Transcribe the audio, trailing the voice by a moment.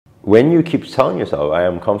when you keep telling yourself, I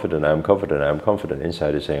am confident, I am confident, I am confident,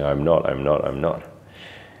 inside is saying, I'm not, I'm not, I'm not.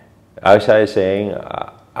 Outside is saying,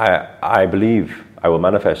 I believe I will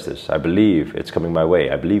manifest this. I believe it's coming my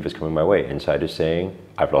way. I believe it's coming my way. Inside is saying,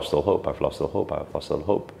 I've lost all hope, I've lost all hope, I've lost all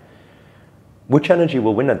hope. Which energy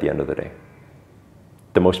will win at the end of the day?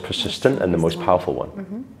 The most persistent and the most powerful one.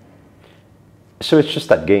 Mm-hmm. So it's just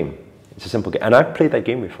that game. It's a simple game. And I've played that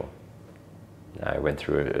game before. I went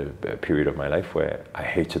through a period of my life where I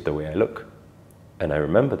hated the way I look. And I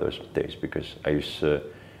remember those days because I used to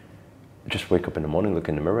just wake up in the morning, look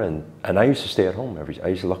in the mirror, and I used to stay at home. I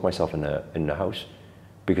used to lock myself in the house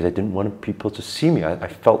because I didn't want people to see me. I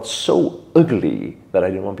felt so ugly that I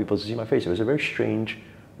didn't want people to see my face. It was a very strange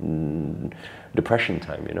depression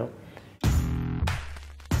time, you know.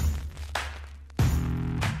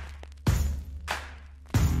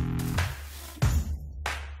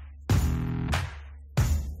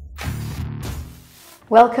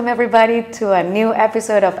 Welcome everybody to a new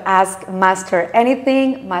episode of Ask Master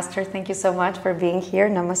Anything. Master, thank you so much for being here.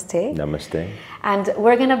 Namaste. Namaste. And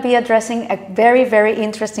we're going to be addressing a very, very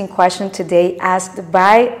interesting question today asked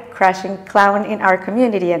by Crashing Clown in our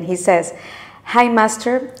community. And he says, hi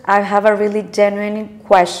Master, I have a really genuine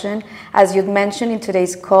question. As you'd mentioned in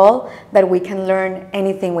today's call, that we can learn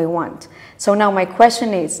anything we want. So now my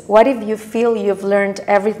question is, what if you feel you've learned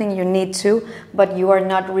everything you need to, but you are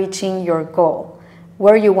not reaching your goal?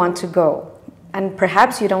 Where you want to go, and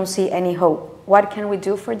perhaps you don't see any hope. What can we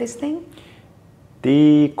do for this thing?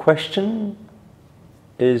 The question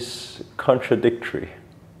is contradictory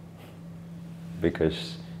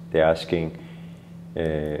because they're asking,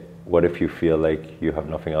 what if you feel like you have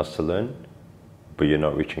nothing else to learn, but you're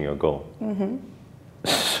not reaching your goal? Mm-hmm.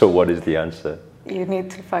 So what is the answer? You need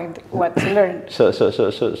to find what to learn. So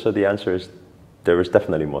the answer is there is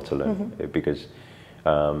definitely more to learn, mm-hmm. because.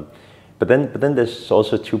 But then there's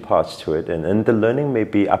also two parts to it, and the learning may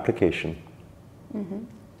be application. Mm-hmm.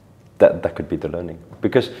 That could be the learning,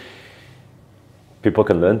 because people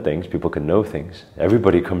can learn things, people can know things.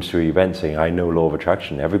 Everybody comes to events saying, I know law of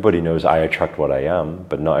attraction. Everybody knows I attract what I am,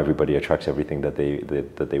 but not everybody attracts everything that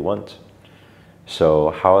they want.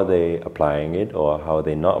 So how are they applying it, or how are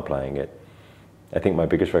they not applying it? I think my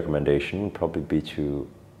biggest recommendation would probably be to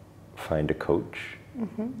find a coach,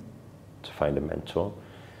 mm-hmm. to find a mentor.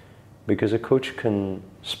 Because a coach can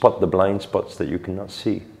spot the blind spots that you cannot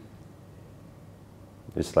see.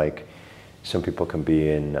 It's like some people can be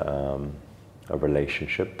in a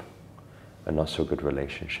relationship, a not so good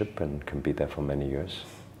relationship, and can be there for many years.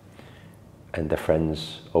 And their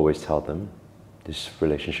friends always tell them, this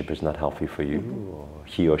relationship is not healthy for you, mm-hmm. or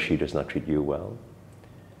he or she does not treat you well.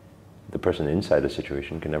 The person inside the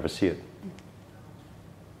situation can never see it.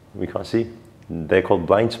 We can't see. They're called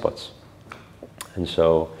blind spots. And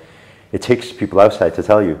so it takes people outside to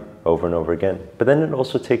tell you over and over again. But then it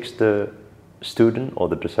also takes the student or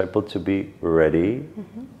the disciple to be ready,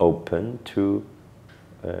 mm-hmm. open to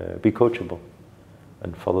be coachable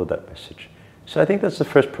and follow that message. So I think that's the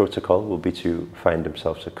first protocol, will be to find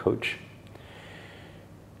themselves a coach.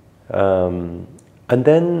 And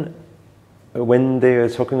then when they're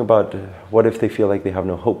talking about what if they feel like they have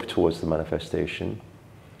no hope towards the manifestation,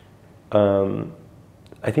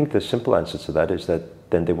 I think the simple answer to that is that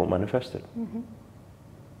then they won't manifest it. Mm-hmm.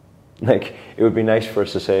 Like, it would be nice for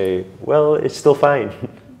us to say, well, it's still fine,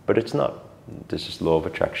 but it's not. This is law of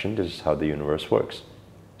attraction, this is how the universe works.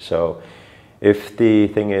 So, if the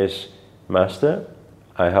thing is, Master,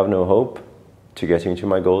 I have no hope to getting to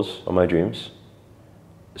my goals or my dreams,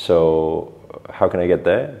 so how can I get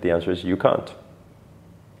there? The answer is, you can't.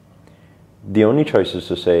 The only choice is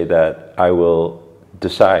to say that I will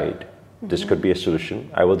decide. This could be a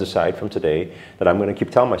solution. I will decide from today that I'm going to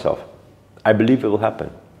keep telling myself, I believe it will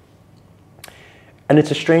happen. And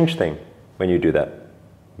it's a strange thing when you do that,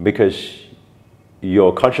 because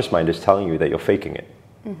your conscious mind is telling you that you're faking it.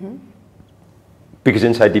 Mm-hmm. Because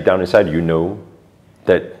deep down inside, you know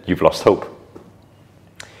that you've lost hope.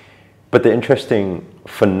 But the interesting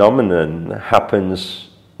phenomenon happens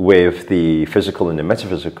with the physical and the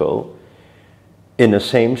metaphysical in the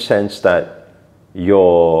same sense that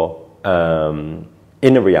your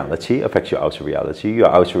inner reality affects your outer reality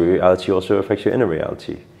also affects your inner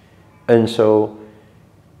reality. And so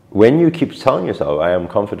when you keep telling yourself, I am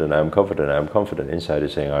confident, I am confident, I am confident, inside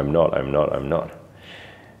is saying, I'm not, I'm not, I'm not.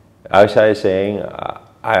 Outside is saying,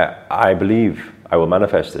 I believe I will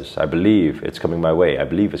manifest this. I believe it's coming my way. I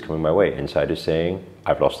believe it's coming my way. Inside is saying,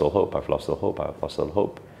 I've lost all hope, I've lost all hope, I've lost all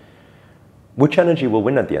hope. Which energy will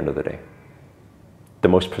win at the end of the day? The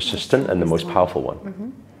most persistent and the most powerful one. Mm-hmm.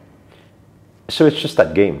 So it's just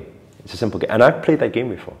that game. It's a simple game. And I've played that game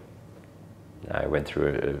before. I went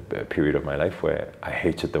through a period of my life where I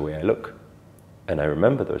hated the way I look. And I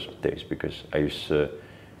remember those days because I used to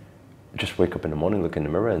just wake up in the morning, look in the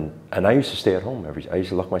mirror, and I used to stay at home. I used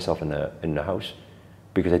to lock myself in the house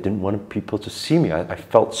because I didn't want people to see me. I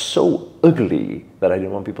felt so ugly that I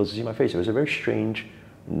didn't want people to see my face. It was a very strange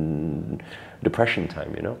depression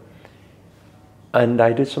time, you know. And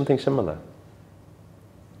I did something similar.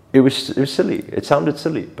 It was silly. It sounded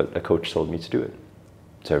silly, but a coach told me to do it.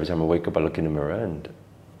 So every time I wake up, I look in the mirror and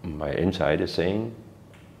my inside is saying,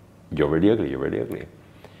 you're really ugly, you're really ugly.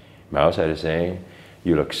 My outside is saying,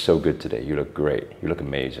 you look so good today, you look great, you look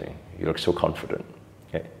amazing, you look so confident.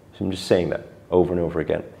 Okay? So I'm just saying that over and over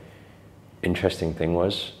again. Interesting thing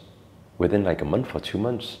was, within like a month or 2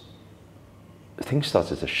 months, things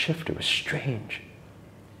started to shift. It was strange.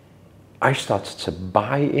 I started to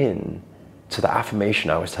buy in to the affirmation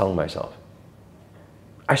I was telling myself.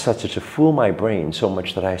 I started to fool my brain so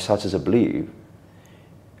much that I started to believe.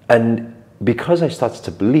 And because I started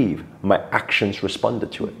to believe, my actions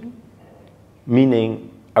responded to it.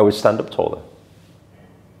 Meaning, I would stand up taller.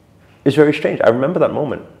 It's very strange. I remember that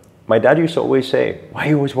moment. My dad used to always say, why are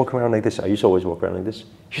you always walking around like this? I used to always walk around like this.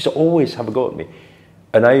 He used to always have a go at me.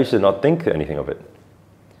 And I used to not think anything of it.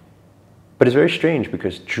 But it's very strange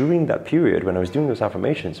because during that period when I was doing those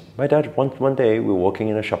affirmations, my dad, one day we were walking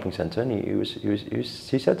in a shopping center and he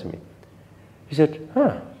said to me, he said,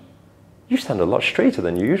 you stand a lot straighter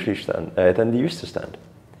than you usually stand, than you used to stand.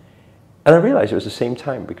 And I realized it was the same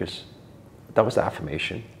time because that was the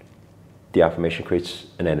affirmation. The affirmation creates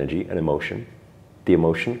an energy, an emotion. The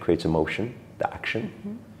emotion creates emotion, the action.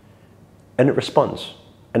 Mm-hmm. And it responds.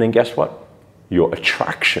 And then guess what? Your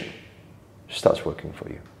attraction starts working for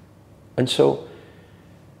you. And so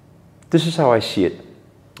this is how I see it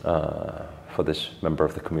for this member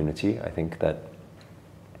of the community. I think that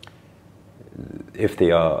if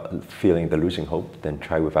they are feeling they're losing hope, then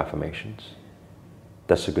try with affirmations.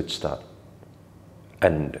 That's a good start.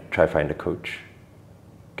 And try find a coach,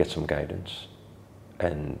 get some guidance,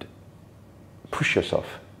 and push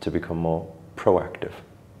yourself to become more proactive.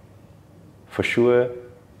 For sure,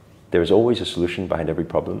 there is always a solution behind every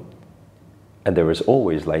problem, and there is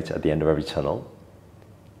always light at the end of every tunnel,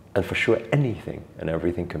 and for sure anything and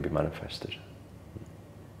everything can be manifested.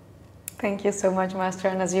 Thank you so much, Master.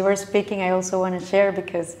 And as you were speaking, I also want to share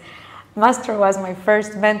because Master was my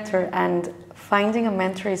first mentor, and finding a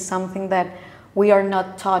mentor is something that we are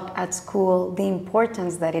not taught at school the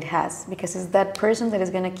importance that it has, because it's that person that is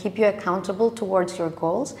going to keep you accountable towards your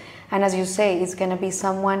goals. And as you say, it's going to be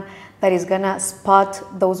someone that is going to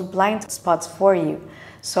spot those blind spots for you.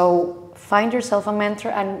 So find yourself a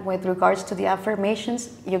mentor. And with regards to the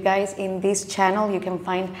affirmations, you guys, in this channel, you can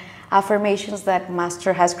find affirmations that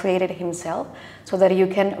Master has created himself so that you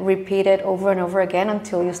can repeat it over and over again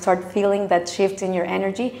until you start feeling that shift in your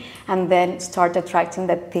energy and then start attracting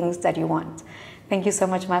the things that you want. Thank you so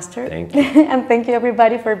much, Master. Thank you. And thank you,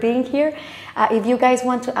 everybody, for being here. If you guys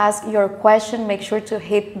want to ask your question, make sure to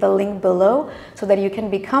hit the link below so that you can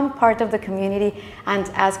become part of the community and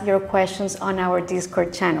ask your questions on our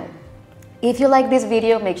Discord channel. If you like this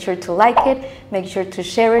video, make sure to like it, make sure to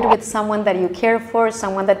share it with someone that you care for,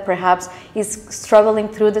 someone that perhaps is struggling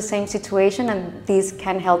through the same situation, and this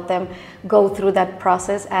can help them go through that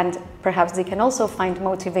process, and perhaps they can also find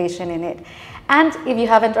motivation in it. And if you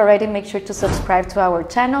haven't already, make sure to subscribe to our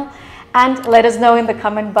channel and let us know in the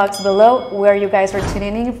comment box below where you guys are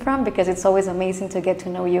tuning in from, because it's always amazing to get to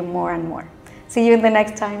know you more and more. See you in the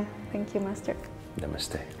next time. Thank you, Master.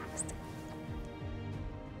 Namaste.